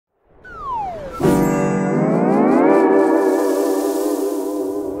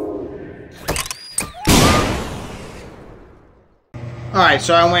Alright,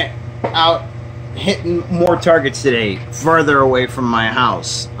 so I went out hitting more targets today, further away from my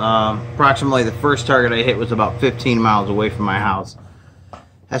house. Approximately the first target I hit was about 15 miles away from my house.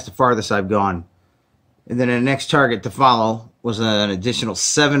 That's the farthest I've gone. And then the next target to follow was an additional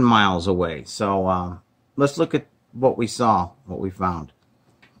 7 miles away. So let's look at what we saw, what we found.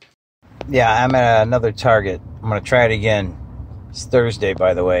 Yeah, I'm at another target. I'm going to try it again. It's Thursday,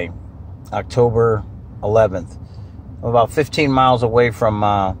 by the way, October 11th. I'm about 15 miles away from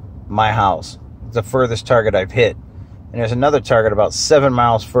my house. It's the furthest target I've hit. And there's another target about 7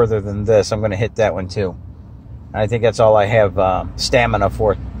 miles further than this. I'm going to hit that one too. And I think that's all I have stamina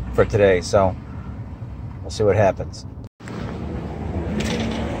for today. So we'll see what happens.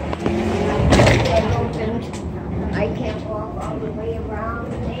 I can't walk all the way around.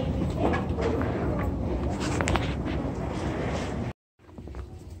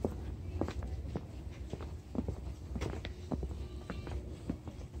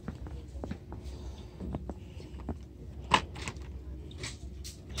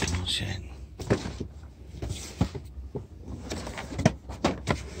 Oh, shit.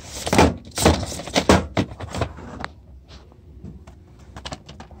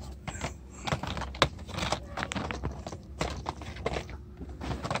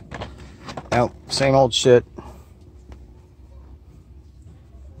 Nope, same old shit.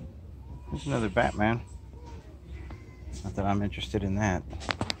 There's another Batman. Not that I'm interested in that.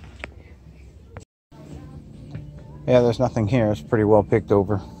 Yeah, there's nothing here. It's pretty well picked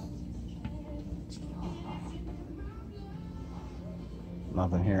over.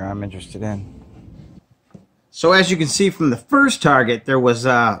 Nothing here I'm interested in. So as you can see from the first target, there was,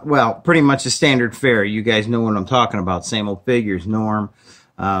 well, pretty much a standard fare. You guys know what I'm talking about. Same old figures. Norm.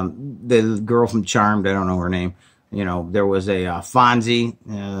 The girl from Charmed, I don't know her name. You know, there was a Fonzie.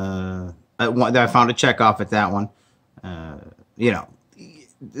 I found a check off at that one. You know,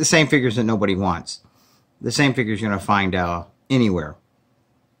 the same figures that nobody wants. The same figures you're going to find anywhere.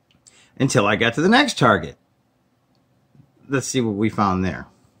 Until I got to the next target. Let's see what we found there.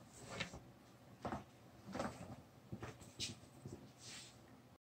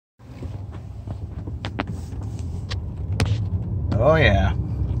 Oh yeah.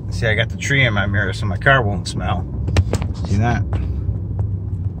 See, I got the tree in my mirror so my car won't smell. See that?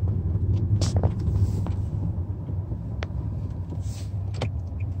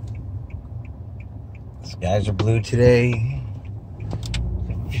 Skies are blue today.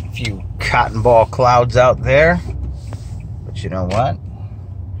 A few cotton ball clouds out there. But you know what?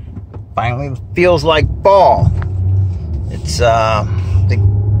 Finally feels like fall. It's I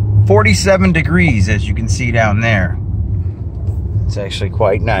think 47 degrees, as you can see down there. It's actually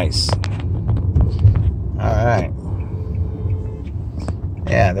quite nice. Alright.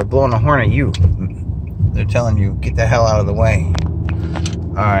 Yeah, they're blowing a horn at you. They're telling you, get the hell out of the way.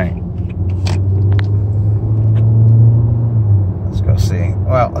 Alright. Let's go see.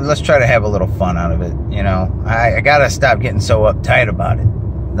 Well, let's try to have a little fun out of it. You know, I gotta stop getting so uptight about it.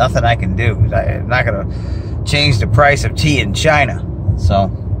 Nothing I can do. I'm not gonna change the price of tea in China.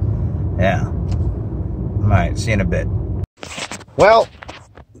 So, yeah. Alright, see you in a bit. Well,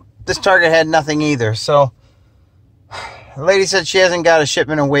 this target had nothing either, so the lady said she hasn't got a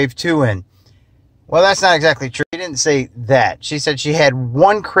shipment of Wave 2 in. Well, that's not exactly true. She didn't say that. She said she had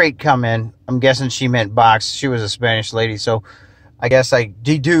one crate come in. I'm guessing she meant box. She was a Spanish lady, so I guess I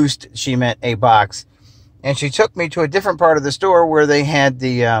deduced she meant a box. And she took me to a different part of the store where they had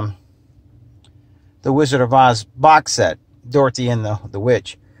the Wizard of Oz box set, Dorothy and the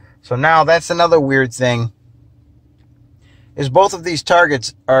Witch. So now that's another weird thing. Is both of these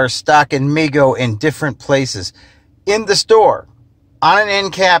targets are stocking Mego in different places. In the store, on an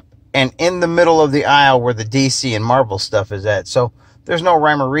end cap, and in the middle of the aisle where the DC and Marvel stuff is at. So there's no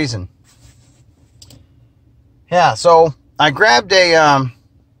rhyme or reason. Yeah, so I grabbed a,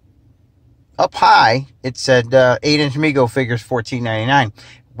 up high, it said 8-inch Mego figures $14.99.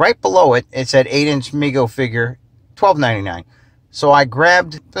 Right below it, it said 8-inch Mego figure $12.99. So I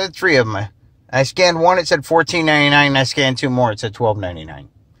grabbed the three of them. I scanned one, it said $14.99, and I scanned two more, it said $12.99.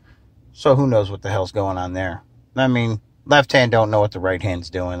 So who knows what the hell's going on there. I mean, left hand don't know what the right hand's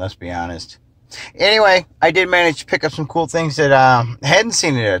doing, let's be honest. Anyway, I did manage to pick up some cool things that I hadn't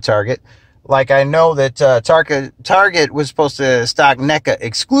seen at a Target. Like I know that Target was supposed to stock NECA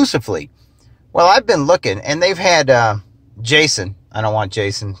exclusively. Well, I've been looking, and they've had Jason. I don't want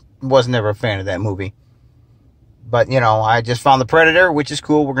Jason. Was never a fan of that movie. But, you know, I just found the Predator, which is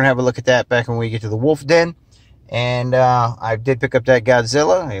cool. We're going to have a look at that back when we get to the Wolf Den. And I did pick up that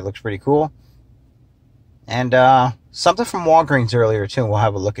Godzilla. He looks pretty cool. And something from Walgreens earlier, too. We'll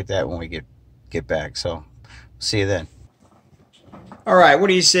have a look at that when we get back. So, see you then. All right, what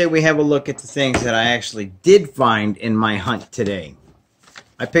do you say we have a look at the things that I actually did find in my hunt today?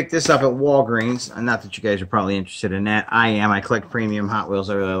 I picked this up at Walgreens. Not that you guys are probably interested in that. I am. I collect premium Hot Wheels.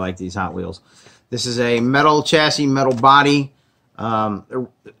 I really like these Hot Wheels. This is a metal chassis, metal body,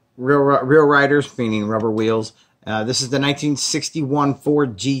 real riders, meaning rubber wheels. This is the 1961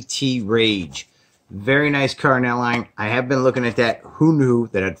 Ford GT Rage. Very nice car in that line. I have been looking at that. Who knew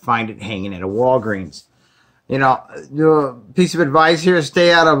that I'd find it hanging at a Walgreens? You know, the piece of advice here is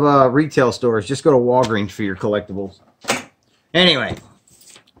stay out of retail stores. Just go to Walgreens for your collectibles. Anyway,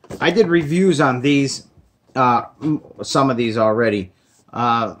 I did reviews on these, some of these already.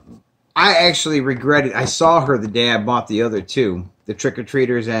 I actually regretted. I saw her the day I bought the other two, the Trick or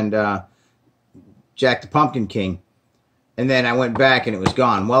Treaters and Jack the Pumpkin King. And then I went back and it was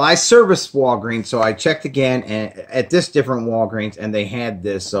gone. Well, I serviced Walgreens, so I checked again at this different Walgreens, and they had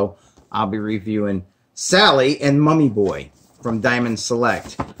this. So I'll be reviewing Sally and Mummy Boy from Diamond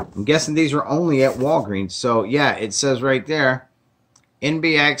Select. I'm guessing these are only at Walgreens. So, yeah, it says right there,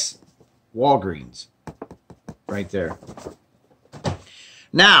 NBX Walgreens. Right there.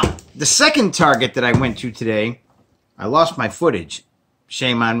 Now, the second Target that I went to today, I lost my footage.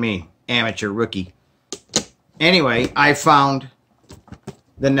 Shame on me, amateur rookie. Anyway, I found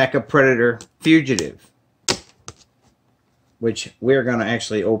the NECA Predator Fugitive, which we're going to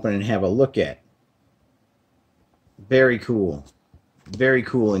actually open and have a look at. Very cool. Very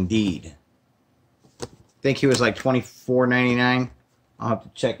cool indeed. I think he was like $24.99. I'll have to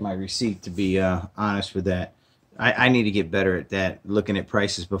check my receipt to be honest with that. I need to get better at that, looking at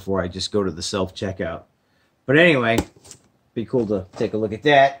prices before I just go to the self-checkout. But anyway, be cool to take a look at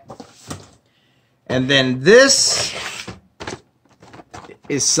that. And then this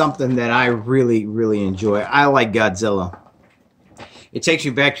is something that I really, really enjoy. I like Godzilla. It takes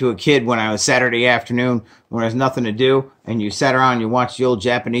me back to a kid when I was Saturday afternoon when there's nothing to do, and you sat around and you watched the old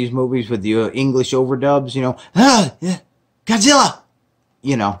Japanese movies with the English overdubs, you know. Godzilla!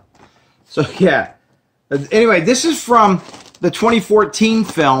 You know. So, yeah. Anyway, this is from the 2014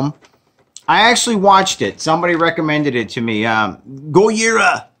 film. I actually watched it. Somebody recommended it to me.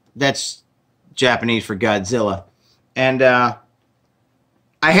 Gojira. That's Japanese for Godzilla. And I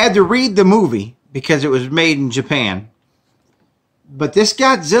had to read the movie because it was made in Japan. But this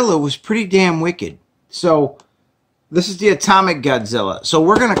Godzilla was pretty damn wicked. So this is the Atomic Godzilla. So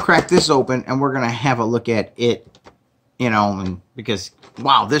we're going to crack this open and we're going to have a look at it. You know, and because,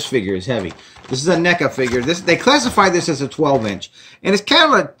 wow, this figure is heavy. This is a NECA figure. They classify this as a 12-inch. And it's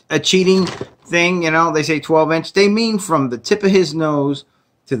kind of a cheating thing, you know. They say 12-inch. They mean from the tip of his nose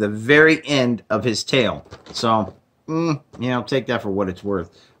to the very end of his tail. So, you know, take that for what it's worth.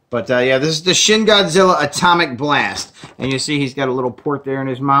 But, yeah, this is the Shin Godzilla Atomic Blast. And you see he's got a little port there in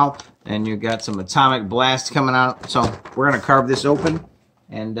his mouth. And you got some atomic blast coming out. So, we're going to carve this open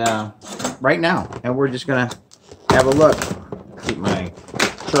and right now. And we're just going to have a look. Keep my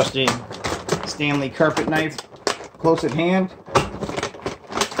trusty Stanley carpet knife close at hand.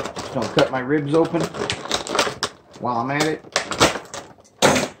 Just don't cut my ribs open while I'm at it.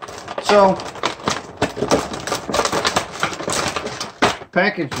 So,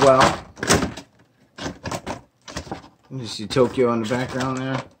 packaged well. You see Tokyo in the background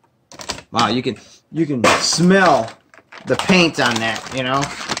there. Wow, you can smell the paint on that, you know.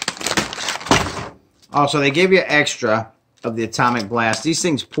 Also, they gave you extra of the Atomic Blast. These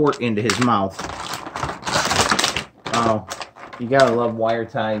things port into his mouth. Oh, you gotta love wire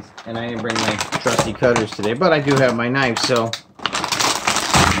ties. And I didn't bring my trusty cutters today, but I do have my knife, so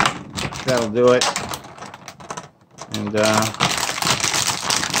that'll do it. And there.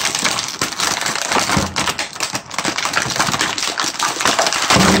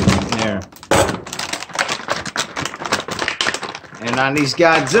 And on these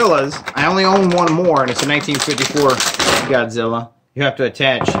Godzillas, I only own one more, and it's a 1954 Godzilla. You have to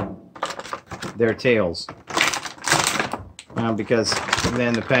attach their tails. Because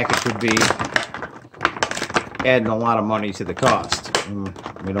then the package would be adding a lot of money to the cost.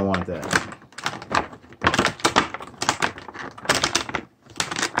 We don't want that.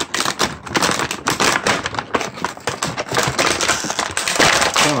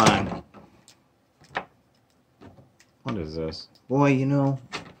 Come on. What is this? Boy, you know,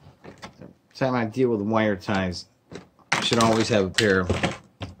 every time I deal with wire ties, I should always have a pair of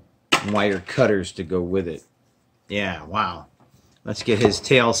wire cutters to go with it. Yeah, wow. Let's get his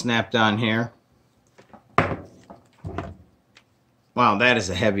tail snapped on here. Wow, that is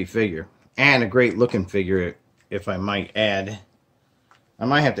a heavy figure. And a great looking figure, if I might add. I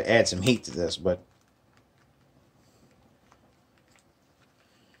might have to add some heat to this, but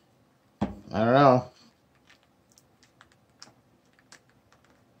I don't know.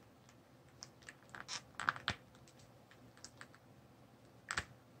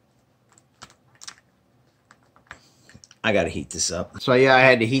 I got to heat this up. So yeah, I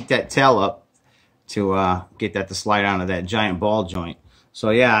had to heat that tail up to get that to slide onto that giant ball joint. So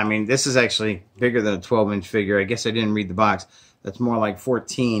yeah, I mean, this is actually bigger than a 12-inch figure. I guess I didn't read the box. That's more like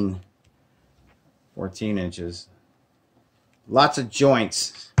 14 inches. Lots of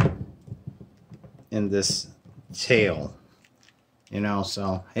joints in this tail, you know,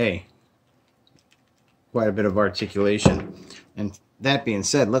 so hey, quite a bit of articulation. And that being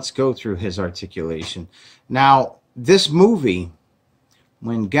said, let's go through his articulation. Now, this movie,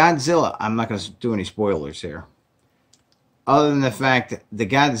 when Godzilla, I'm not going to do any spoilers here, other than the fact that the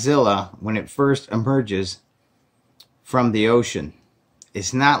Godzilla, when it first emerges from the ocean,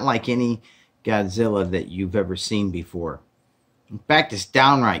 it's not like any Godzilla that you've ever seen before. In fact, it's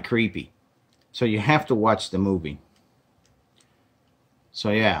downright creepy. So you have to watch the movie.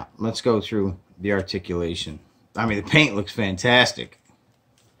 So yeah, let's go through the articulation. I mean, the paint looks fantastic.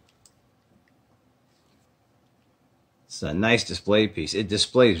 It's a nice display piece. It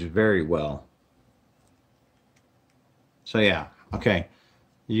displays very well. So yeah, okay.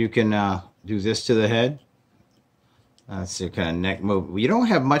 You can do this to the head. That's the kind of neck movement. You don't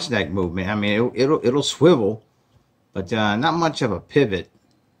have much neck movement. I mean, it'll swivel, but not much of a pivot.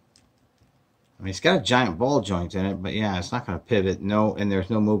 I mean, it's got a giant ball joint in it, but yeah, it's not going to pivot. No, and there's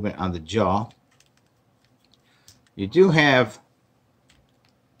no movement on the jaw. You do have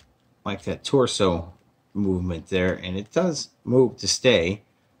like that torso movement there, and it does move to stay,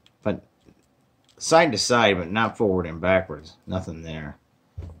 but side to side, but not forward and backwards. Nothing there.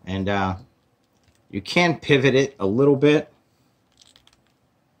 And you can pivot it a little bit,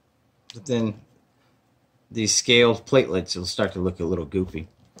 but then these scaled platelets will start to look a little goofy.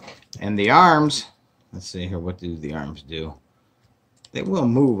 And the arms, let's see here, what do the arms do? They will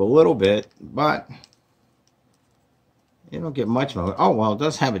move a little bit, but you don't get much movement. Oh, well, it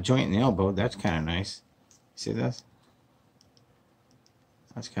does have a joint in the elbow. That's kind of nice. See this?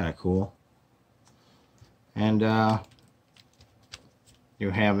 That's kind of cool. And you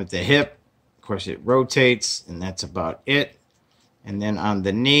have at the hip, of course, it rotates, and that's about it. And then on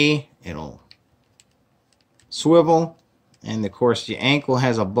the knee, it'll swivel. And of course, the ankle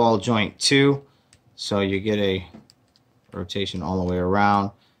has a ball joint too, so you get a rotation all the way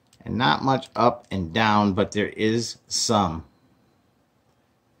around. And not much up and down, but there is some,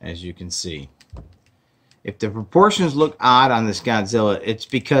 as you can see. If the proportions look odd on this Godzilla, it's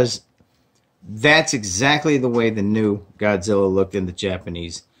because that's exactly the way the new Godzilla looked in the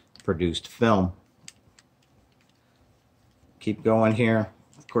Japanese produced film. Keep going here.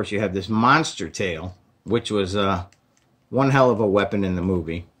 Of course, you have this monster tail, which was one hell of a weapon in the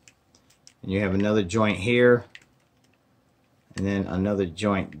movie. And you have another joint here, and then another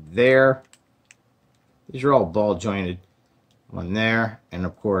joint there. These are all ball jointed. One there, and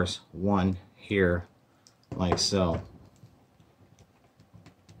of course one here, like so.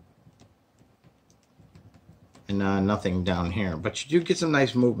 And nothing down here, but you do get some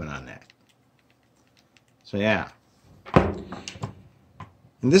nice movement on that. So yeah.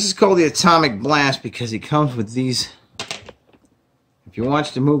 And this is called the Atomic Blast because it comes with these. If you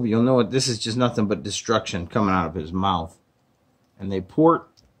watch the movie, you'll know this is just nothing but destruction coming out of his mouth. And they port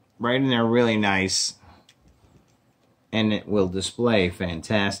right in there really nice. And it will display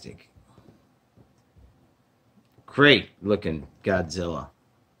fantastic. Great looking Godzilla.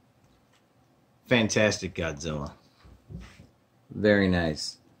 Fantastic Godzilla. Very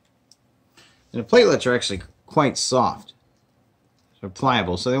nice. And the platelets are actually quite soft. They're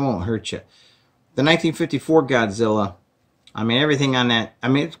pliable, so they won't hurt you. The 1954 Godzilla, I mean, everything on that, I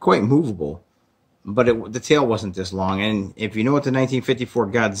mean, it's quite movable. But the tail wasn't this long. And if you know what the 1954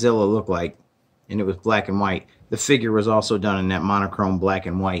 Godzilla looked like, and it was black and white, the figure was also done in that monochrome black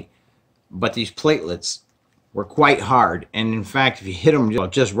and white. But these platelets were quite hard. And in fact, if you hit them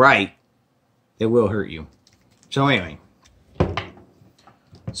just right, they will hurt you. So anyway.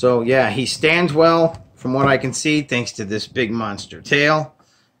 So yeah, he stands well from what I can see, thanks to this big monster tail.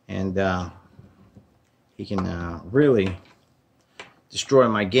 And he can really destroy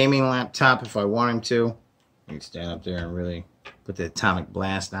my gaming laptop if I want him to. You can stand up there and really put the Atomic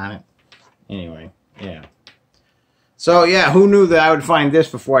Blast on it. Anyway, yeah. So yeah, who knew that I would find this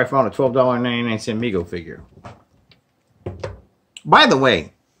before I found a $12.99 Mego figure? By the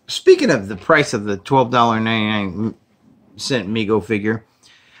way, speaking of the price of the $12.99 Mego figure,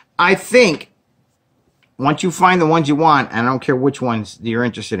 I think once you find the ones you want, and I don't care which ones you're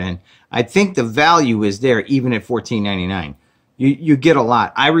interested in, I think the value is there even at $14.99. You get a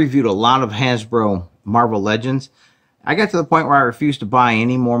lot. I reviewed a lot of Hasbro Marvel Legends. I got to the point where I refused to buy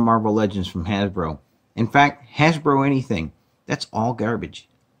any more Marvel Legends from Hasbro. In fact, Hasbro anything, that's all garbage.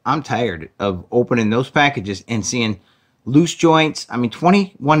 I'm tired of opening those packages and seeing loose joints. I mean,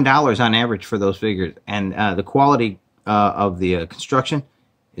 $21 on average for those figures, and the quality of the construction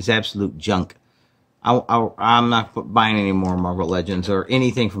is absolute junk. I'm not buying any more Marvel Legends or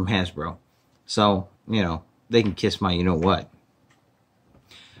anything from Hasbro. So, you know, they can kiss my you-know-what.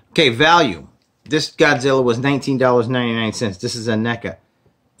 Okay, value. This Godzilla was $19.99. This is a NECA.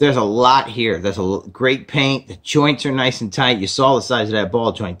 There's a lot here. There's a great paint. The joints are nice and tight. You saw the size of that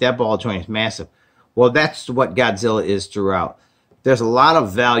ball joint. That ball joint is massive. Well, that's what Godzilla is throughout. There's a lot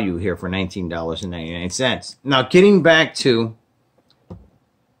of value here for $19.99. Now, getting back to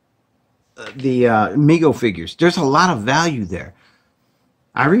the Mego figures, there's a lot of value there.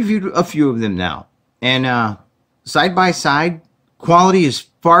 I reviewed a few of them now, and side by side, quality is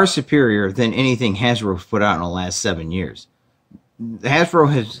far superior than anything Hasbro's put out in the last 7 years.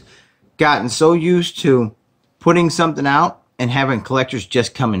 Hasbro has gotten so used to putting something out and having collectors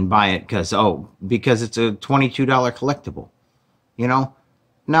just come and buy it because it's a $22 collectible. You know,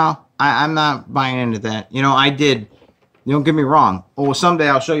 no, I'm not buying into that. You know, I did. Don't get me wrong. Oh, someday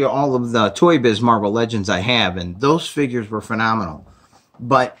I'll show you all of the Toy Biz Marvel Legends I have, and those figures were phenomenal.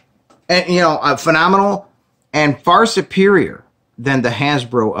 But, and, you know, phenomenal and far superior than the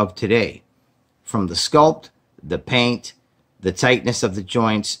Hasbro of today. From the sculpt, the paint, the tightness of the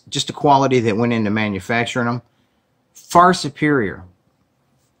joints, just the quality that went into manufacturing them, far superior.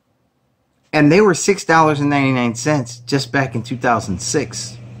 And they were $6.99 just back in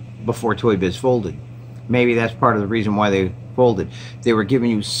 2006, before Toy Biz folded. Maybe that's part of the reason why they folded. They were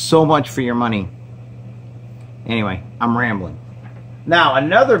giving you so much for your money. Anyway, I'm rambling. Now,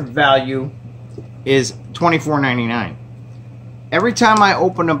 another value is $24.99. Every time I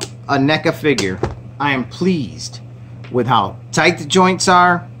open up a NECA figure, I am pleased with how tight the joints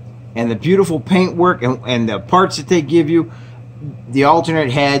are and the beautiful paintwork and the parts that they give you, the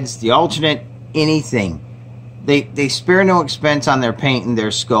alternate heads, the alternate anything. They spare no expense on their paint and their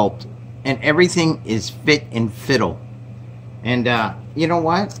sculpt, and everything is fit and fiddle. And you know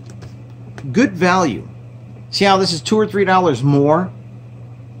what? Good value. See how this is $2 or $3 more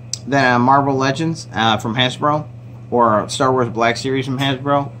than Marvel Legends from Hasbro, or Star Wars Black Series from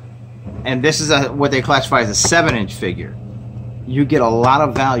Hasbro, and this is what they classify as a 7-inch figure. You get a lot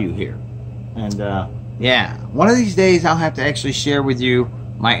of value here. And yeah, one of these days I'll have to actually share with you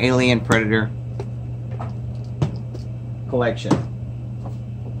my Alien Predator collection.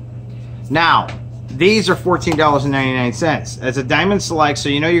 Now, these are $14.99. That's a Diamond Select, so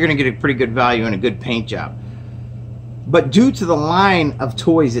you know you're going to get a pretty good value and a good paint job. But due to the line of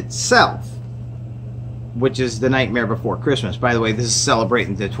toys itself, which is the Nightmare Before Christmas. By the way, this is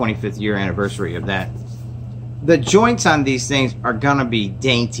celebrating the 25th year anniversary of that. The joints on these things are going to be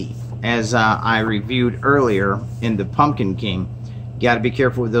dainty. As I reviewed earlier in the Pumpkin King, you got to be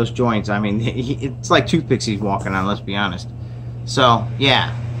careful with those joints. I mean, it's like toothpicks he's walking on, let's be honest. So,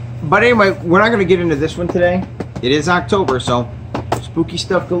 yeah. But anyway, we're not going to get into this one today. It is October, so spooky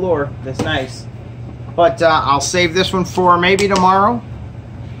stuff galore. That's nice. But I'll save this one for maybe tomorrow.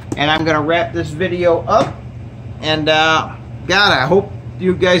 And I'm going to wrap this video up. And, God, I hope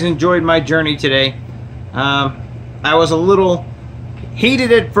you guys enjoyed my journey today. I was a little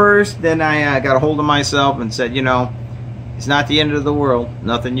heated at first. Then I got a hold of myself and said, you know, it's not the end of the world.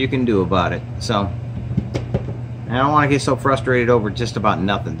 Nothing you can do about it. So, I don't want to get so frustrated over just about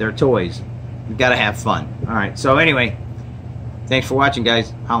nothing. They're toys. You've got to have fun. All right. So, anyway, thanks for watching,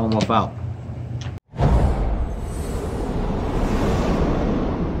 guys. Howlin' Wolf out.